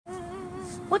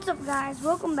What's up, guys?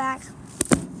 Welcome back.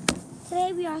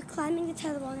 Today we are climbing the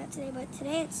tether ball net today, but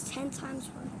today it's 10 times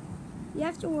harder. You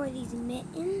have to wear these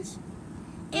mittens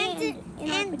and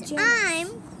our pajamas.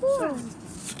 I'm cool.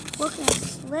 So we're gonna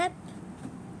slip,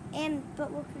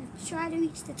 but we're gonna try to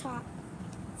reach the top.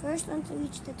 First one to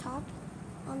reach the top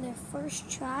on their first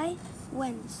try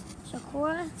wins. So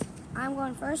Cora, I'm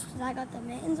going first because I got the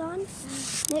mittens on.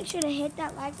 Make sure to hit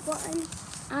that like button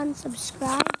and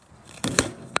subscribe.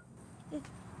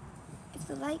 If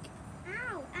the like,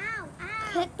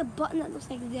 hit the button that looks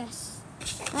like this,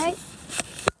 right?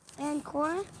 And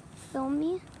Cora, film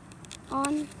me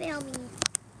on. Film me.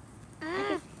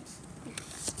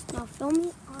 No, film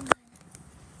me on.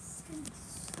 It's gonna be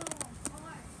so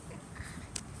hard.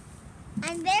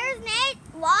 And there's Nate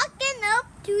walking up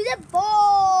to the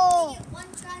ball. Get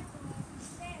one try for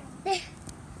fail.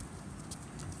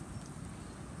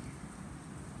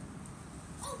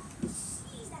 Oh,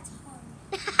 jeez, that's hard.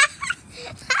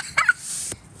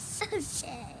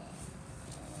 Okay.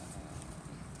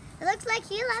 It looks like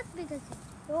he left because it's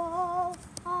so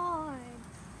hard.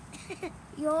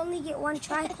 You only get one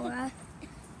try, Cora.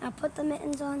 Now put the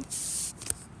mittens on.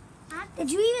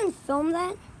 Did you even film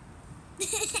that?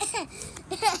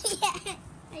 Yeah,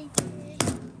 I did.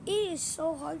 It is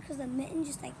so hard because the mittens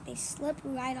just like they slip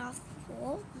right off the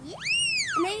pole. Yeah.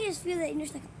 And then you just feel that and you're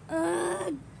just like,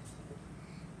 ugh.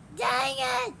 Dang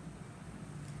it!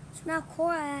 So now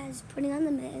Cora is putting on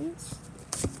the mittens.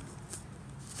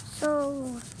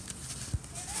 So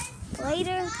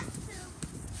later.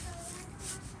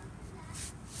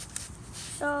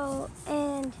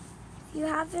 And if you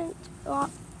haven't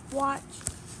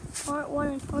watched part 1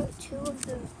 and part 2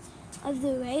 of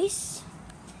the race,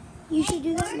 you should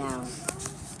do that now.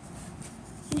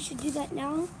 You should do that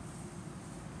now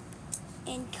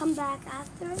and come back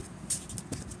after,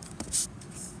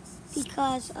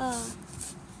 because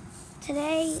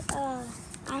today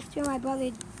after my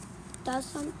brother does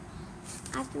something,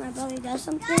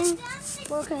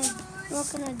 we're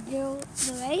gonna do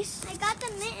the race. I got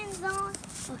the mittens on.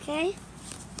 Okay.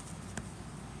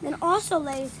 Then also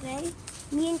later today,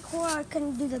 me and Cora are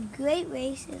going to do the great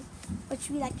races, which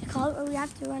we like to call it, where we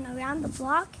have to run around the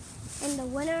block, and the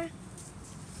winner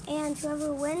and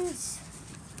whoever wins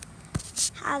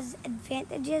has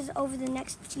advantages over the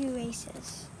next few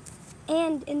races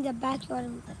and in the backyard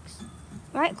Olympics.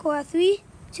 All right, Cora, 3,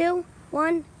 2,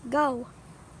 1, go.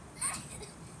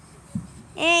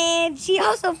 And she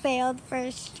also failed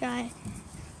first try.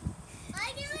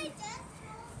 I can like just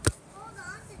hold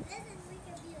on to this and we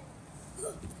can be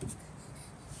like,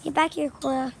 Get back here,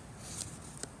 Cora.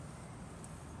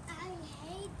 I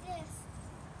hate this.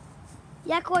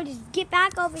 Yeah, Cora, just get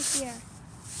back over here.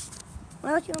 Or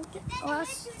else you don't get, or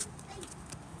else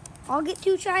I'll get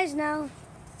 2 tries now.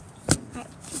 Alright,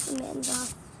 get the mittens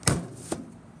off.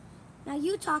 Now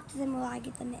you talk to them while I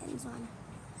get the mittens on.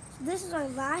 So this is our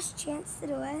last chance to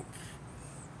do it.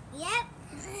 Yep.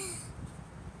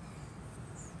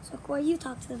 So Cora, you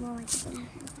talk to them while I get the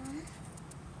mittens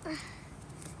on.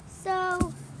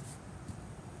 So,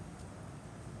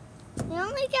 we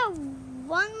only get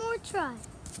one more try.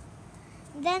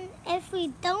 Then if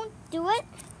we don't do it,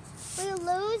 we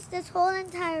lose this whole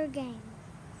entire game.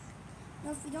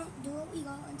 Now if we don't do it, we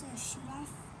go into a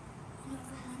shoot-off.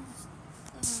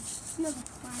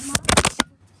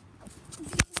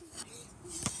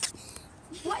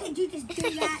 Why did you just do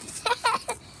that?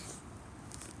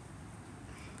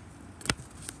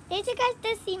 Did you guys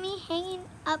just see me hanging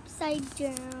upside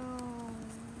down?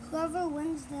 Whoever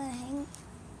wins the hang,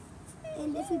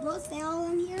 and if we both fail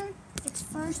in here, it's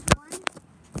first one to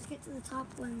get to the top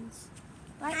wins.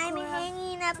 Right, I'm Cora?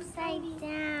 hanging upside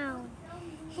down.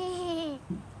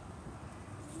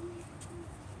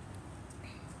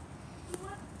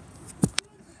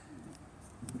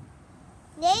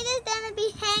 Nate is gonna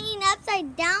be hanging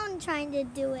upside down trying to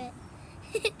do it.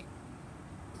 Okay.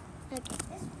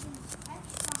 This is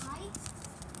extra height.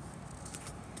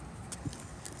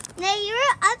 Nate,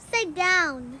 you're upside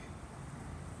down.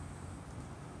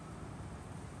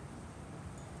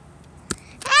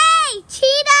 Hey,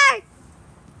 cheater!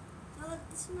 No,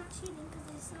 this is not cheating because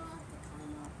I still have to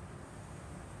climb up.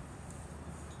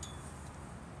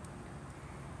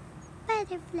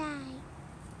 Butterfly.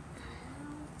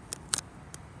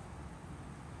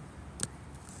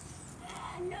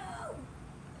 No!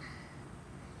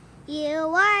 You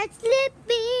are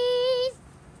slipping.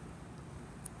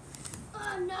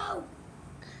 Oh no!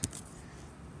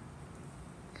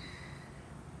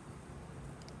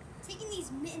 Taking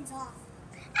these mittens off.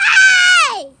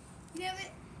 Hey! You know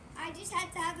what? I just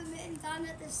had to have the mittens on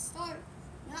at the start,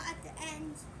 not at the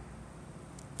end.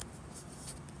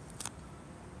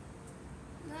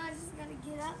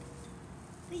 get up,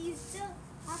 but you still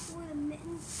have to wear the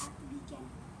mittens at the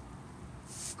beginning.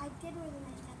 I did wear the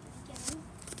mittens at the beginning.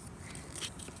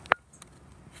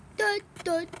 Da,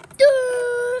 da, da.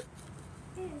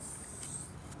 It's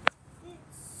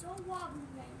so wobbly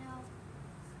right now.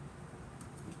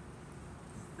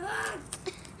 Ah!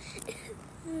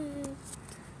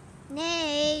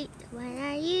 Nate, when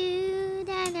are you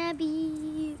gonna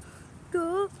be?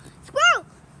 Go. Squirrel!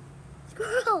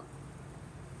 Squirrel!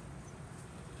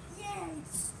 Yay,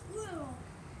 squirrel!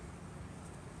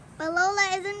 But Lola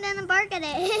isn't gonna bark at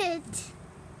it.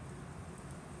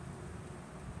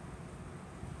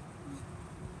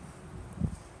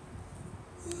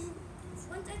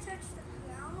 Once I touch the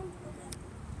ground,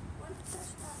 once I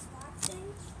touch that black thing,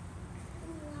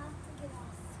 then you have to get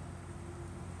off.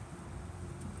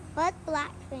 What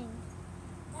black thing?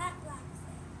 That black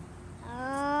thing.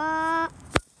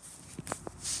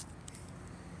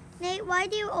 Nate, why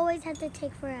do you always have to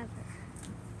take forever?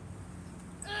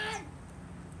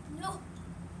 No.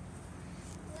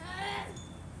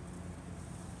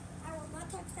 I will not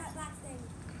touch that black thing.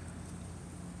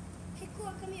 Hey,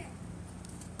 Cora, come here.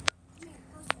 Come here,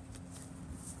 closer.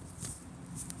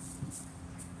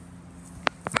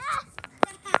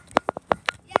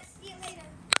 Yes, see you later.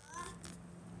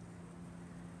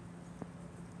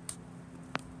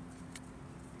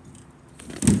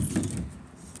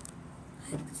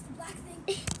 It's the black thing.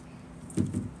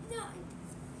 No.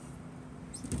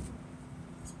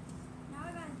 Now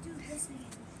we're gonna do this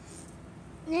again.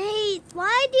 Nate,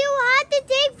 why do you have to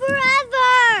take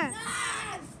forever?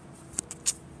 Ah!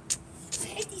 I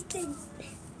hate these things.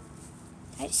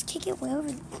 I just kick it way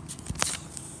over.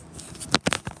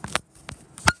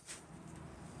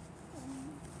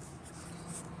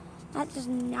 That does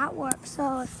not work.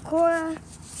 So if Cora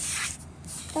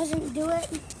doesn't do it,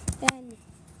 then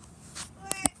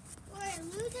We're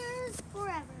losers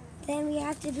forever. then we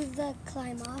have to do the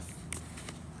climb off,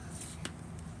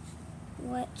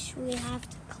 which we have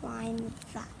to climb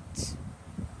that.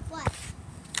 What?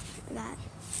 That.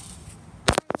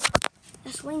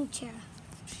 The swing chair.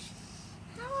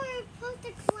 How are we supposed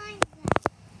to climb that?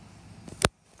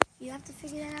 You have to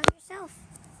figure that out yourself.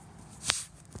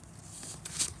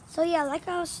 So yeah, like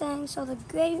I was saying, so the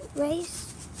great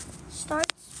race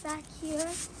starts back here.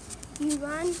 You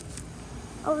run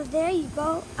over there, you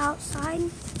go outside,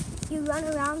 you run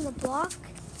around the block,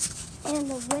 and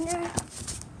the winner,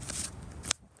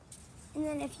 and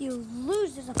then if you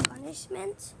lose, there's a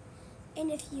punishment,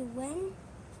 and if you win,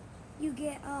 you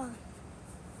get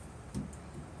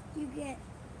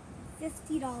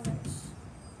 $50.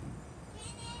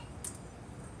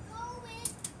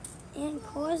 And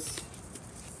Cora's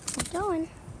going.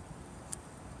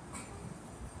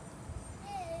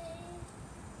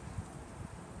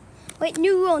 Wait,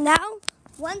 new rule now.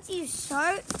 Once you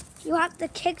start, you have to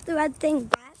kick the red thing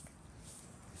back.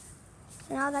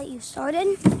 So now that you started,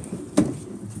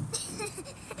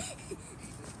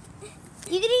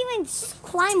 you can even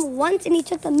climb once and he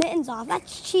took the mittens off.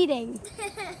 That's cheating.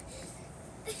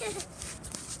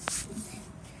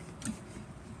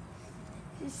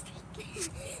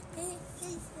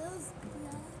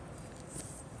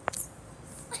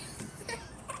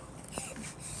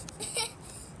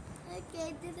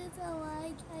 Okay, this is how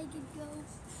I could go.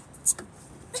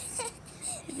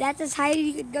 That's as high as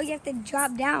you could go. You have to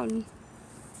drop down.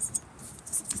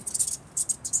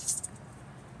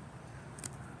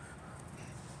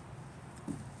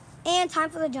 And time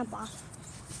for the jump off.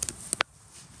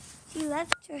 So you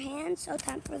left your hand, so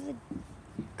time for the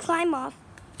climb off.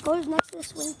 Goes next to the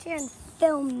swing chair and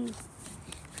film.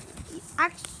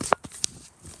 Actually,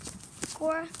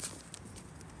 Cora,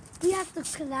 we have to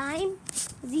climb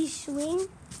the swing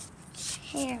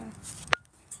chair.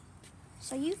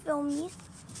 So you film me.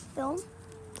 Film.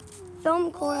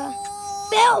 Film, Cora.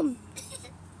 Film!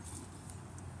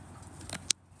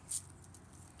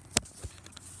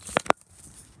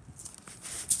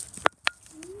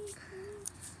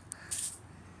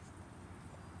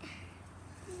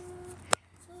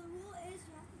 So the rule is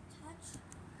you have to touch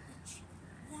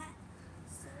that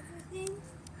silver thing.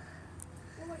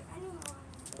 Oh wait, I know how I'm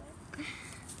going to do it.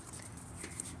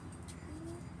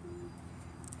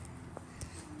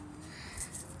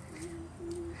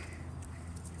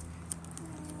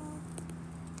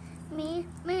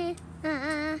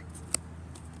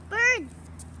 Bird.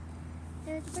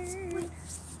 There's a bird. Wait,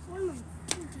 one more.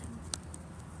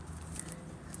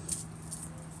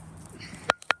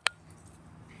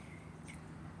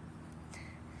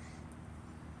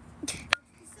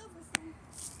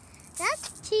 That's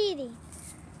cheating.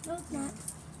 No, it's not.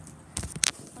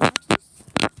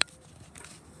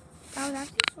 That was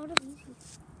actually sort of easy.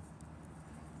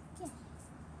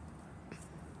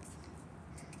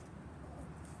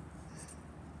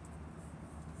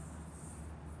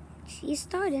 She's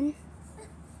starting.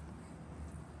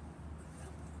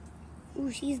 Ooh,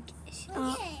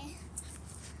 Okay.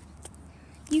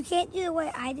 You can't do the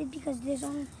way I did because there's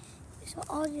only, so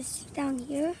I'll just sit down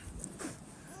here.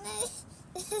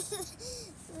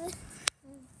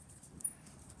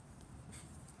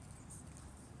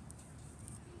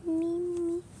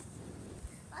 Me.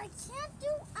 I can't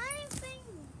do anything.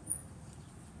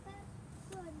 That's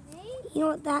good, mate. You know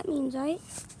what that means, right?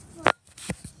 What?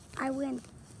 I win.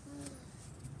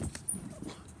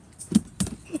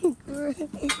 I'm going.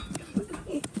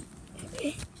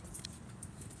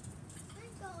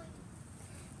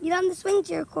 Get on the swing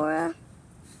chair, Cora.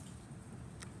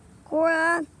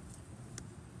 Cora.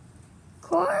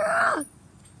 Cora.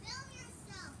 Film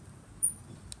yourself.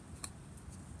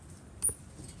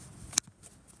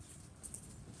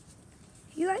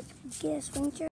 You like to get a swing chair?